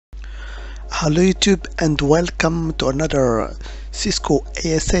Hello YouTube and welcome to another Cisco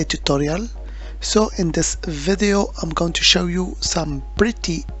ASA tutorial. So in this video I'm going to show you some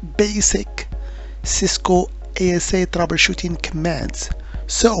pretty basic Cisco ASA troubleshooting commands.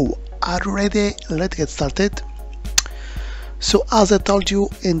 So are you ready? Let's get started. So as I told you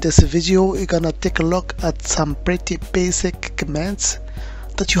in this video, you're gonna take a look at some pretty basic commands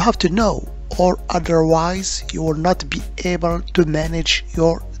that you have to know, or otherwise you will not be able to manage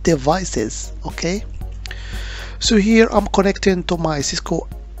your devices. Okay, so here I'm connecting to my Cisco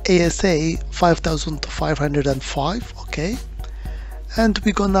ASA 5505. Okay, and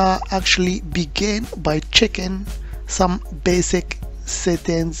we're gonna actually begin by checking some basic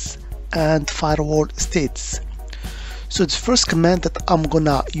settings and firewall states. So the first command that I'm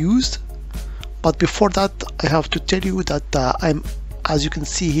gonna use, but before that I have to tell you that as you can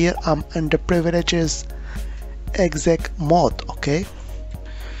see here, I'm in the privileges exec mode. Okay,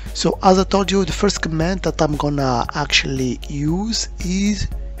 so as I told you, the first command that I'm gonna actually use is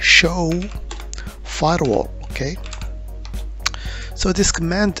show firewall. Okay, so this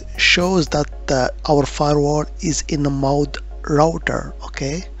command shows that our firewall is in the mode router.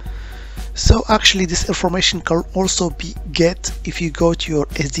 Okay, so actually this information can also be get if you go to your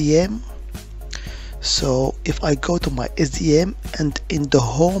SDM. So if I go to my SDM and in the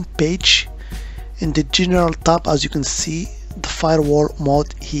home page, in the general tab, as you can see, the firewall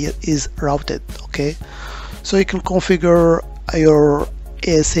mode here is routed. Okay, so you can configure your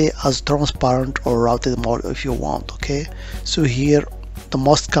ASA as transparent or routed mode if you want. Okay, so here the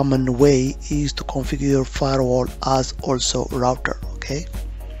most common way is to configure your firewall as also router. Okay,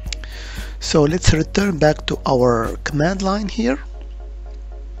 so let's return back to our command line here.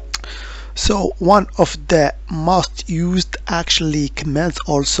 So one of the most used actually commands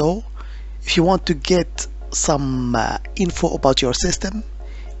also, if you want to get some info about your system,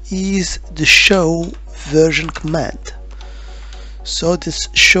 is the show version command. So this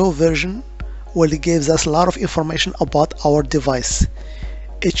show version gives us a lot of information about our device.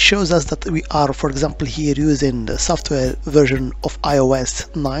 It shows us that we are, for example, here using the software version of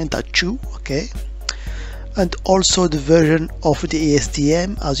iOS 9.2. Okay, and also the version of the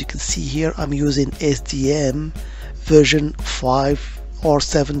SDM. As you can see here, I'm using SDM version 5 or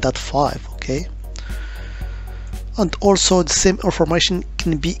 7.5. Okay, and also the same information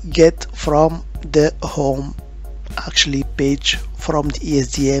can be get from the home actually page from the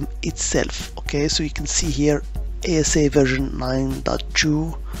SDM itself. Okay, so you can see here ASA version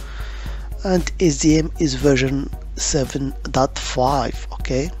 9.2 and SDM is version 7.5.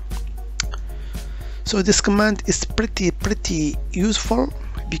 Okay, so this command is pretty useful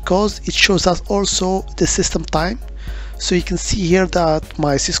because it shows us also the system time. So you can see here that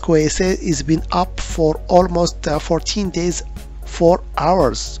my Cisco ASA is been up for almost 14 days 4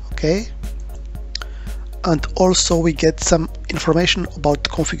 hours. Okay, and also we get some information about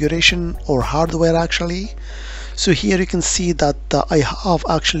configuration or hardware actually. So here you can see that I have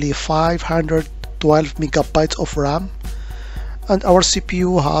actually 512 megabytes of RAM, and our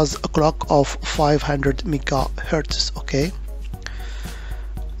CPU has a clock of 500 megahertz. Okay,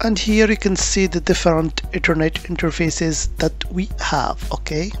 and here you can see the different Ethernet interfaces that we have.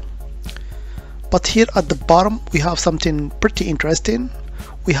 Okay, but here at the bottom we have something pretty interesting.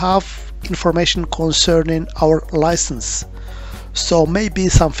 We have information concerning our license. So maybe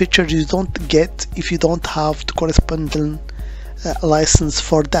some features you don't get if you don't have the corresponding license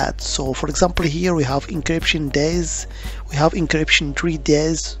for that. So for example, here we have encryption days, we have encryption 3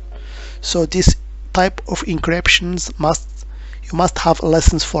 days. So this type of encryptions you must have a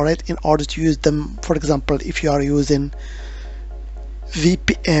license for it in order to use them. For example, if you are using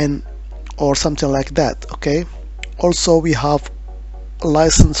VPN or something like that. Okay, also we have a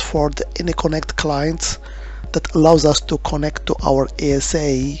license for the AnyConnect clients that allows us to connect to our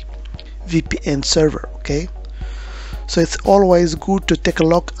ASA VPN server. Okay, so it's always good to take a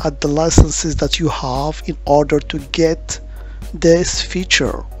look at the licenses that you have in order to get this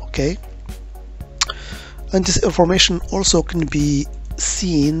feature. Okay, and this information also can be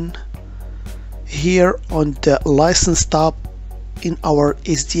seen here on the license tab in our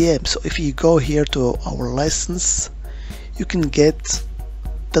SDM. So if you go here to our license, you can get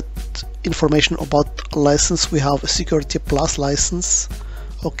that information about license. We have a security plus license.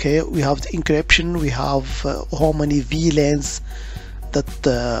 Okay, we have the encryption, we have how many VLANs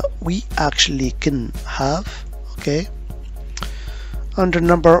that we actually can have. Okay, and the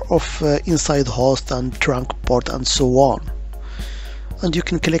number of inside host and trunk port and so on. And you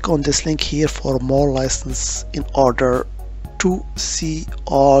can click on this link here for more license in order to see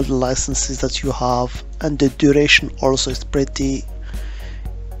all the licenses that you have, and the duration also is pretty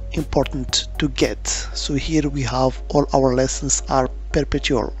important to get. So here we have all our lessons are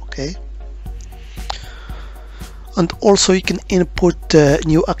perpetual, okay? And also you can input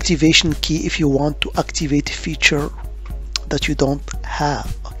new activation key if you want to activate a feature that you don't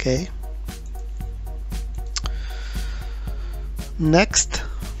have, okay? Next,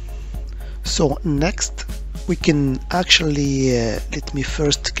 we can actually let me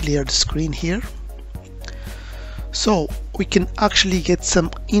first clear the screen here. So we can actually get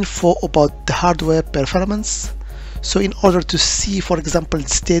some info about the hardware performance. So in order to see, for example, the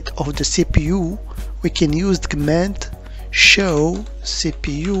state of the CPU, we can use the command show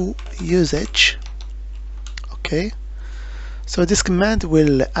CPU usage, okay? So this command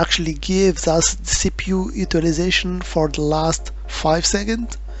will actually give us the CPU utilization for the last 5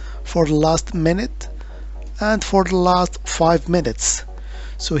 seconds, for the last minute, and for the last 5 minutes.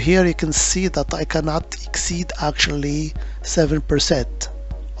 So here you can see that I cannot exceed actually 7%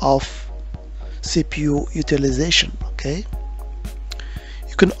 of CPU utilization, okay?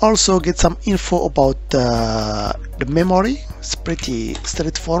 You can also get some info about the memory. It's pretty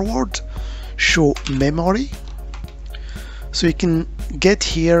straightforward. Show memory. So you can get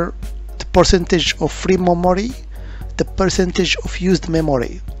here the percentage of free memory, the percentage of used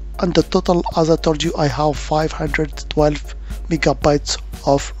memory, and the total. As I told you, I have 512 megabytes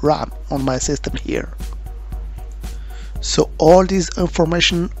of RAM on my system here. So all these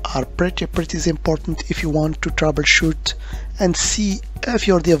information are pretty important if you want to troubleshoot and see if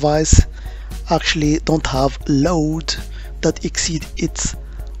your device actually don't have load that exceed its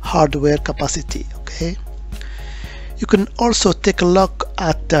hardware capacity, okay? You can also take a look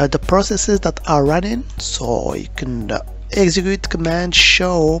at the processes that are running. So you can execute command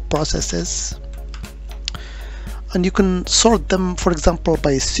show processes, and you can sort them, for example,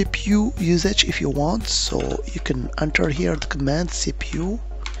 by CPU usage if you want. So you can enter here the command CPU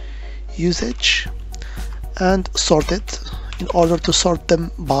usage and sort it in order to sort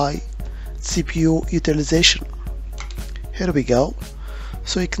them by CPU utilization. Here we go.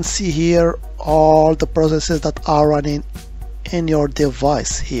 So you can see here all the processes that are running in your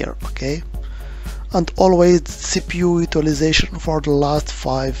device here, okay? And always CPU utilization for the last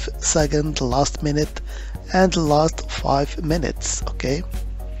 5 seconds, last minute, and the last 5 minutes, okay?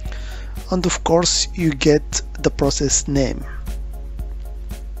 And of course you get the process name.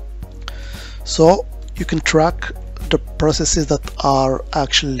 So you can track the processes that are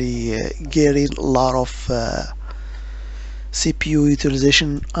actually getting a lot of CPU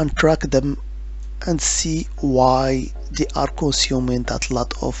utilization and track them and see why they are consuming that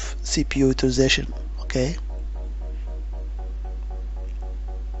lot of CPU utilization, okay?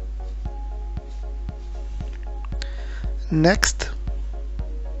 Next,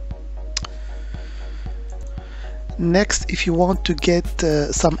 if you want to get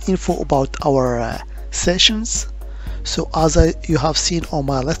some info about our sessions, so as you have seen on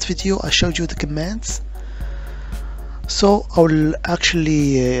my last video, I showed you the commands. So I will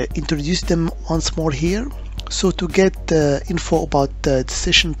actually introduce them once more here. So to get info about the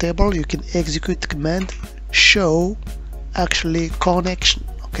session table, you can execute the command show actually connection,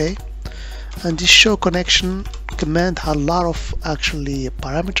 okay? And this show connection command has a lot of actually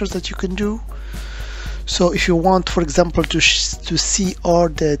parameters that you can do. So if you want, for example, to see all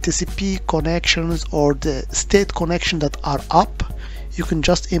the TCP connections or the state connection that are up, you can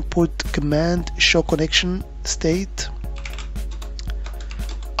just input command show connection state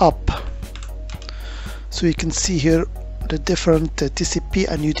up. So you can see here the different TCP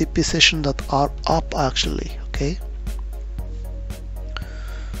and UDP sessions that are up actually, okay?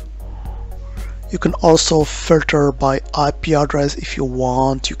 You can also filter by IP address if you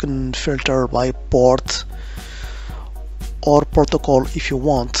want. You can filter by port or protocol if you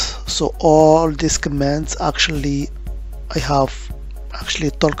want. So all these commands actually I have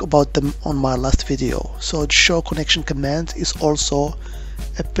actually talked about them on my last video. So the show connection command is also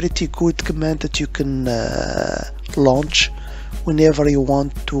a pretty good command that you can launch whenever you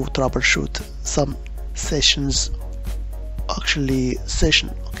want to troubleshoot some sessions,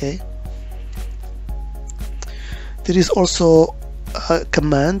 okay? There is also a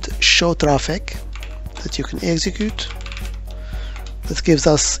command show traffic that you can execute that gives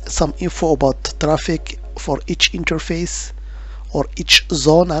us some info about traffic for each interface or each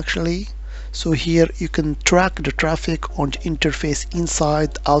zone actually. So here you can track the traffic on the interface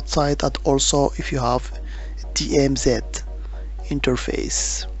inside, outside, and also if you have DMZ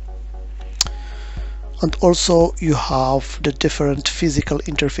interface. And also you have the different physical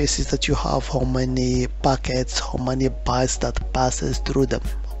interfaces that you have, how many packets, how many bytes that passes through them,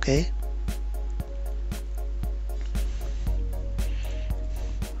 okay?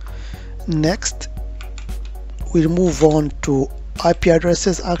 Next, we'll move on to IP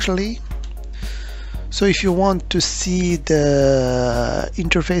addresses actually. So if you want to see the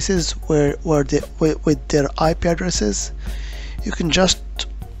interfaces with their IP addresses, you can just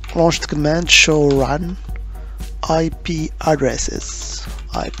launch the command show run IP addresses.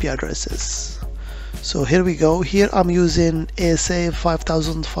 So here we go. Here I'm using ASA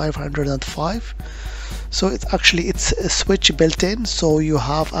 5505. So it's a switch built in, so you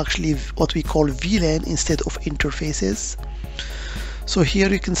have actually what we call VLAN instead of interfaces. So here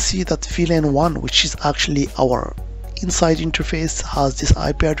you can see that VLAN 1, which is actually our inside interface, has this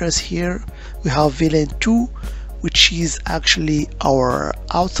IP address here. We have VLAN 2, which is actually our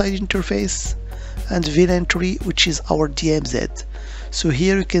outside interface, and VLAN 3, which is our DMZ. So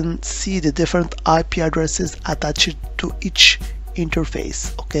here you can see the different IP addresses attached to each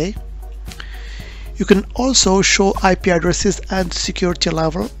interface. Okay. You can also show IP addresses and security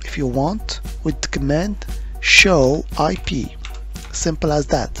level if you want with the command show IP. Simple as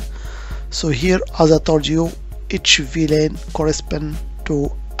that. So here, as I told you, each VLAN corresponds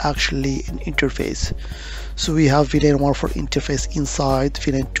to actually an interface. So we have VLAN 1 for interface inside,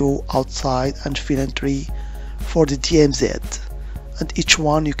 VLAN 2 outside, and VLAN 3 for the DMZ. And each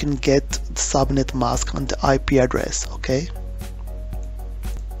one you can get the subnet mask and the IP address. Okay.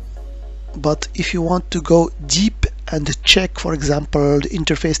 But if you want to go deep and check, for example, the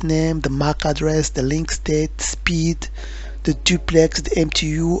interface name, the MAC address, the link state, speed, the duplex, the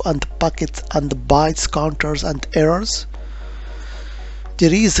MTU, and the packets and the bytes, counters, and errors,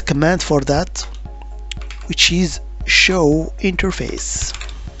 there is a command for that, which is show interface.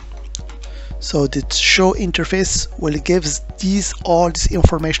 So the show interface will give all this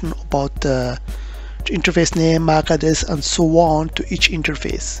information about the interface name, MAC address, and so on to each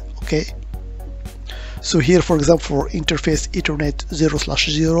interface. Okay. So here, for example, for interface Ethernet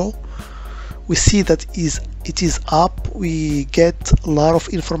 0/0, we see that it is up. We get a lot of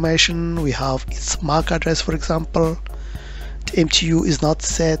information. We have its MAC address, for example. The MTU is not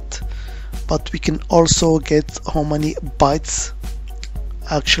set, but we can also get how many bytes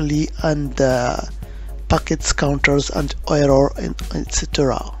actually, and packets, counters, and error, and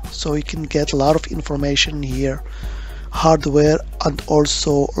etc. So you can get a lot of information here, hardware and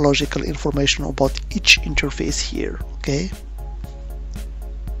also logical information about each interface here. Okay.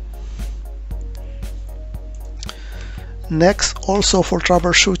 Next, also for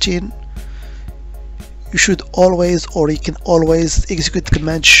troubleshooting, you should always, or you can always execute the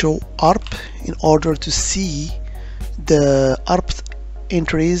command show ARP in order to see the ARP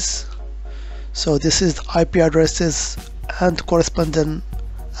entries. So this is the IP addresses and corresponding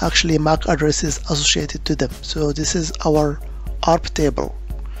actually MAC addresses associated to them. So this is our ARP table.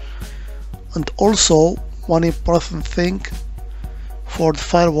 And also one important thing for the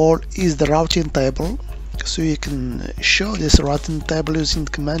firewall is the routing table. So you can show this routing table using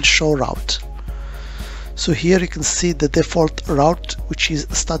the command show route. So here you can see the default route, which is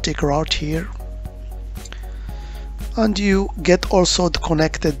a static route here, and you get also the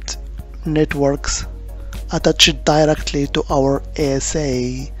connected networks attached directly to our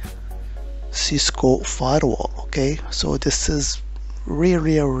ASA Cisco firewall. Okay, so this is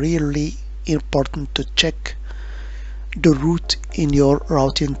really important to check the route in your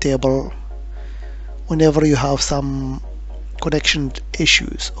routing table whenever you have some connection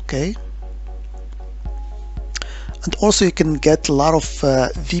issues. Okay, and also you can get a lot of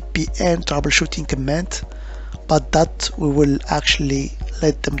VPN troubleshooting commands, but that we will actually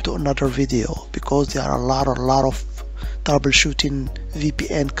let them to another video, because there are a lot of troubleshooting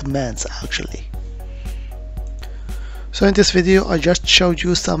VPN commands actually. So in this video I just showed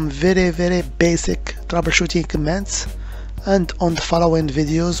you some very basic troubleshooting commands, and on the following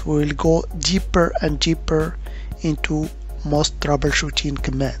videos we will go deeper and deeper into most troubleshooting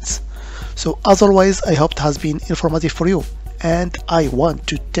commands. So as always, I hope it has been informative for you, and I want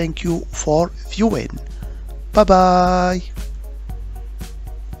to thank you for viewing. Bye bye.